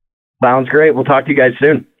 Sounds great. We'll talk to you guys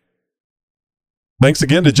soon. Thanks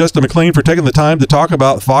again to Justin McLean for taking the time to talk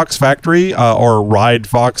about Fox Factory or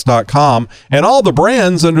ridefox.com and all the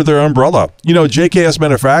brands under their umbrella. JKS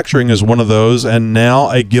Manufacturing is one of those and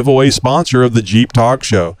now a giveaway sponsor of the Jeep Talk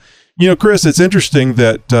Show. Chris, it's interesting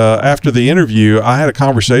that after the interview, I had a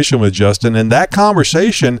conversation with Justin, and that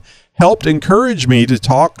conversation helped encourage me to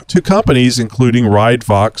talk to companies, including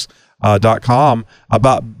ridefox.com,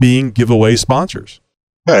 about being giveaway sponsors.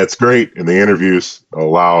 Yeah, it's great. And the interviews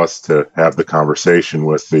allow us to have the conversation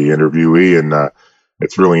with the interviewee. And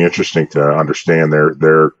it's really interesting to understand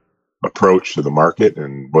their approach to the market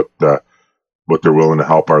and what they're willing to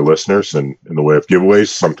help our listeners in the way of giveaways,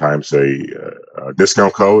 sometimes a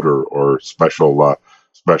discount code or special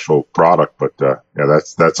product. But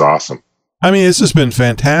that's awesome. I mean, it's just been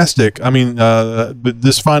fantastic. I mean, but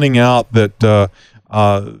just finding out that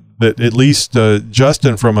that at least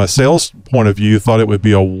Justin, from a sales point of view, thought it would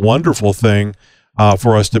be a wonderful thing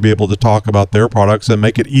for us to be able to talk about their products and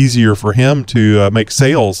make it easier for him to make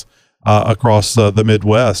sales across the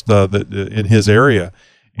Midwest in his area.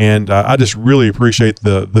 And I just really appreciate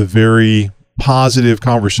the very positive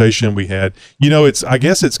conversation we had. I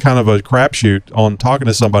guess it's kind of a crapshoot on talking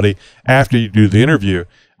to somebody after you do the interview.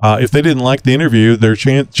 If they didn't like the interview, their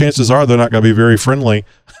chances are they're not going to be very friendly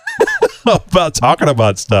about talking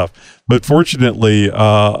about stuff. But fortunately,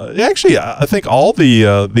 actually, I think all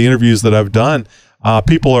the interviews that I've done,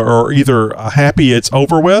 people are either happy it's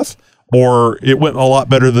over with or it went a lot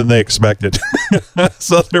better than they expected.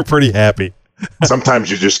 So they're pretty happy.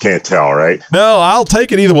 Sometimes you just can't tell, right? No, I'll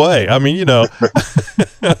take it either way. I mean,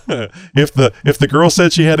 if the girl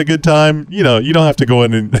said she had a good time, you don't have to go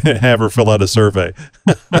in and have her fill out a survey.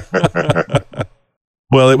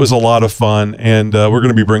 Well, it was a lot of fun, and we're going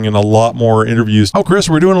to be bringing a lot more interviews. Oh, Chris,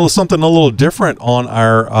 we're doing something a little different on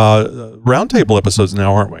our roundtable episodes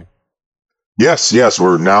now, aren't we? Yes.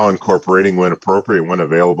 We're now incorporating, when appropriate, when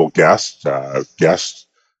available, guests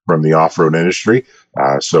from the off-road industry.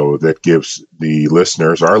 So that gives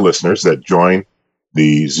our listeners that join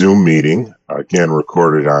the Zoom meeting, again,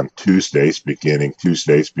 recorded on Tuesdays beginning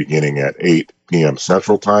at 8 p.m.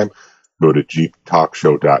 Central Time. Go to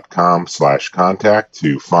jeeptalkshow.com/contact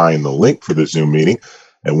to find the link for the Zoom meeting.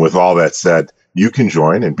 And with all that said, you can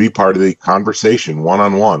join and be part of the conversation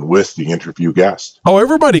one-on-one with the interview guest. Oh,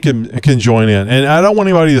 everybody can join in. And I don't want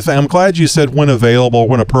anybody to think, I'm glad you said when available,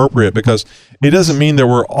 when appropriate, because it doesn't mean that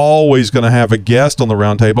we're always going to have a guest on the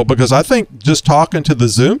roundtable, because I think just talking to the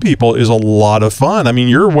Zoom people is a lot of fun. I mean,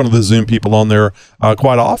 you're one of the Zoom people on there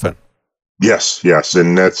quite often. Yes.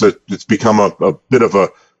 And it's become a bit of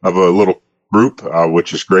a little group,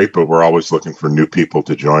 which is great, but we're always looking for new people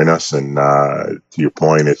to join us. And to your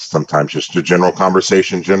point, it's sometimes just a general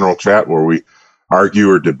conversation, general chat where we argue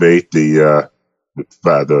or debate the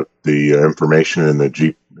information in the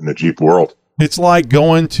Jeep world. It's like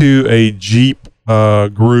going to a Jeep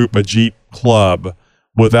group, a Jeep club,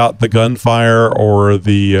 without the gunfire or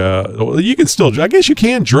you can still, I guess you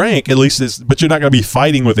can drink, at least, but you're not going to be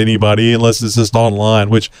fighting with anybody unless it's just online,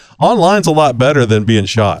 which online's a lot better than being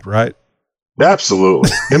shot, right? Absolutely.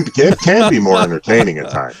 It can be more entertaining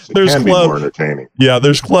at times. Be more entertaining. Yeah,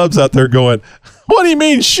 there's clubs out there going, what do you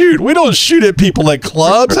mean shoot? We don't shoot at people at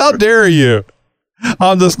clubs. How dare you?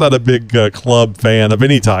 I'm just not a big club fan of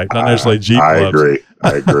any type, not necessarily Jeep clubs.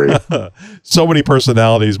 I agree. So many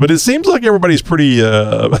personalities, but it seems like everybody's pretty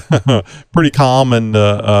calm and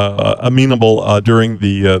amenable during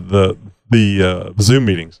the the Zoom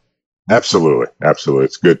meetings. Absolutely.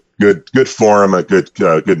 It's good forum, a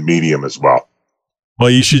good medium as well. Well,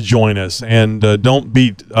 you should join us, and don't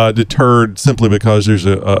be deterred simply because there's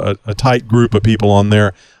a tight group of people on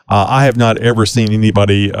there. I have not ever seen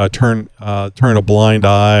anybody turn a blind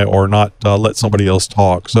eye or not let somebody else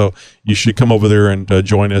talk. So you should come over there and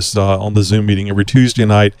join us on the Zoom meeting every Tuesday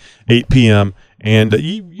night, 8 p.m. And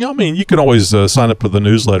you can always sign up for the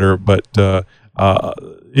newsletter, but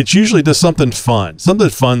it's usually just something fun. Something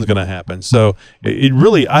fun's going to happen. So it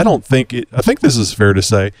really, I think this is fair to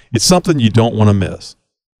say, it's something you don't want to miss.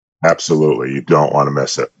 Absolutely. You don't want to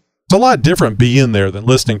miss it. It's a lot different being there than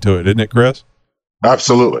listening to it, isn't it, Chris?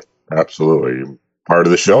 Absolutely. You're part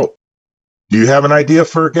of the show. Do you have an idea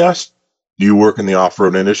for a guest? Do you work in the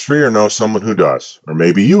off-road industry or know someone who does? Or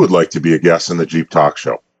maybe you would like to be a guest in the Jeep Talk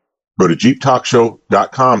Show. Go to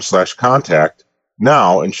jeeptalkshow.com/contact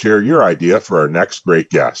now and share your idea for our next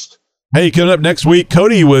great guest. Hey, coming up next week,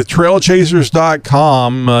 Cody with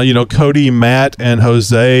trailchasers.com. Cody, Matt, and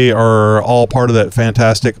Jose are all part of that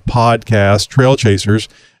fantastic podcast, Trail Chasers.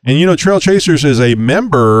 And, Trail Chasers is a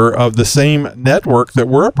member of the same network that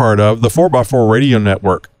we're a part of, the 4x4 Radio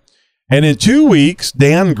Network. And in 2 weeks,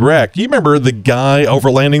 Dan Grech, you remember the guy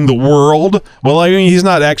overlanding the world? Well, he's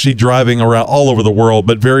not actually driving around all over the world,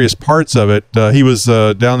 but various parts of it. He was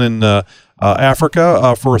down in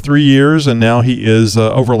Africa for 3 years, and now he is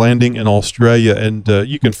overlanding in Australia. And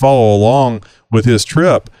you can follow along with his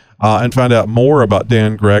trip and find out more about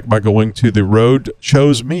Dan Grech by going to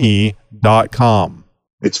theroadchoseme.com.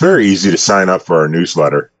 It's very easy to sign up for our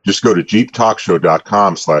newsletter. Just go to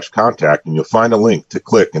jeeptalkshow.com/contact and you'll find a link to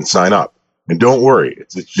click and sign up. And don't worry,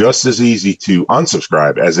 it's just as easy to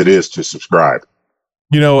unsubscribe as it is to subscribe.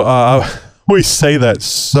 We say that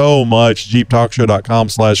so much,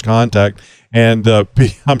 jeeptalkshow.com/contact, and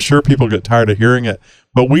I'm sure people get tired of hearing it.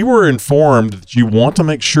 But we were informed that you want to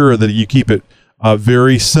make sure that you keep it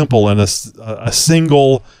very simple and a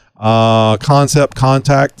single concept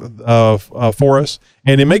contact for us.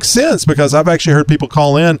 And it makes sense because I've actually heard people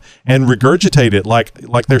call in and regurgitate it like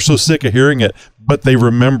they're so sick of hearing it, but they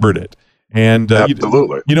remembered it. And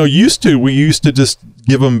absolutely, we used to just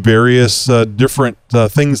give them various different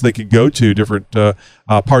things they could go to, different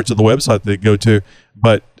parts of the website they go to.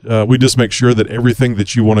 But we just make sure that everything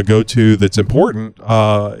that you want to go to that's important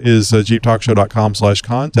is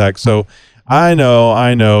jeeptalkshow.com/contact. So I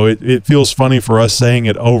know it feels funny for us saying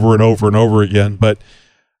it over and over and over again, but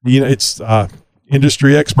it's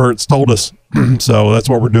industry experts told us, so that's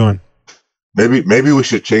what we're doing. Maybe we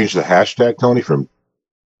should change the hashtag, Tony, from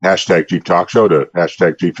hashtag Jeep Talk Show to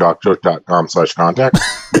hashtag jeeptalkshow.com/contact.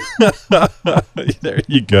 There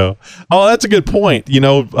you go. Oh, that's a good point.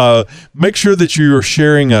 Make sure that you're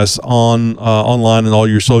sharing us online and all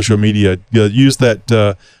your social media. Use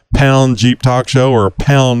that pound Jeep Talk Show or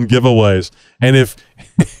pound giveaways. And if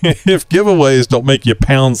giveaways don't make you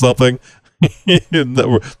pound something,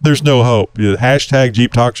 there's no hope. Hashtag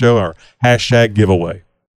Jeep Talk Show or hashtag giveaway.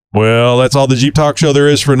 Well, that's all the Jeep Talk Show there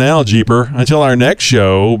is for now, Jeeper. Until our next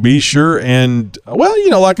show, be sure and,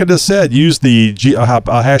 like I just said, use the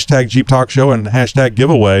hashtag Jeep Talk Show and hashtag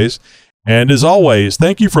giveaways. And as always,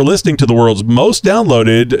 thank you for listening to the world's most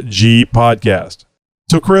downloaded Jeep podcast.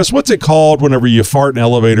 So, Chris, what's it called whenever you fart in an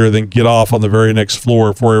elevator, then get off on the very next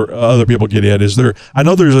floor before other people get in? I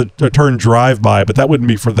know there's a term drive-by, but that wouldn't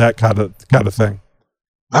be for that kind of thing.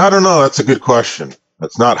 I don't know. That's a good question.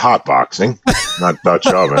 That's not hotboxing, not Dutch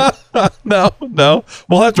oven. No.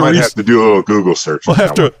 We'll have to have to do a little Google search. We'll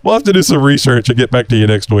have to do some research and get back to you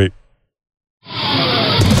next week.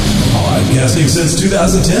 Podcasting since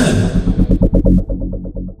 2010.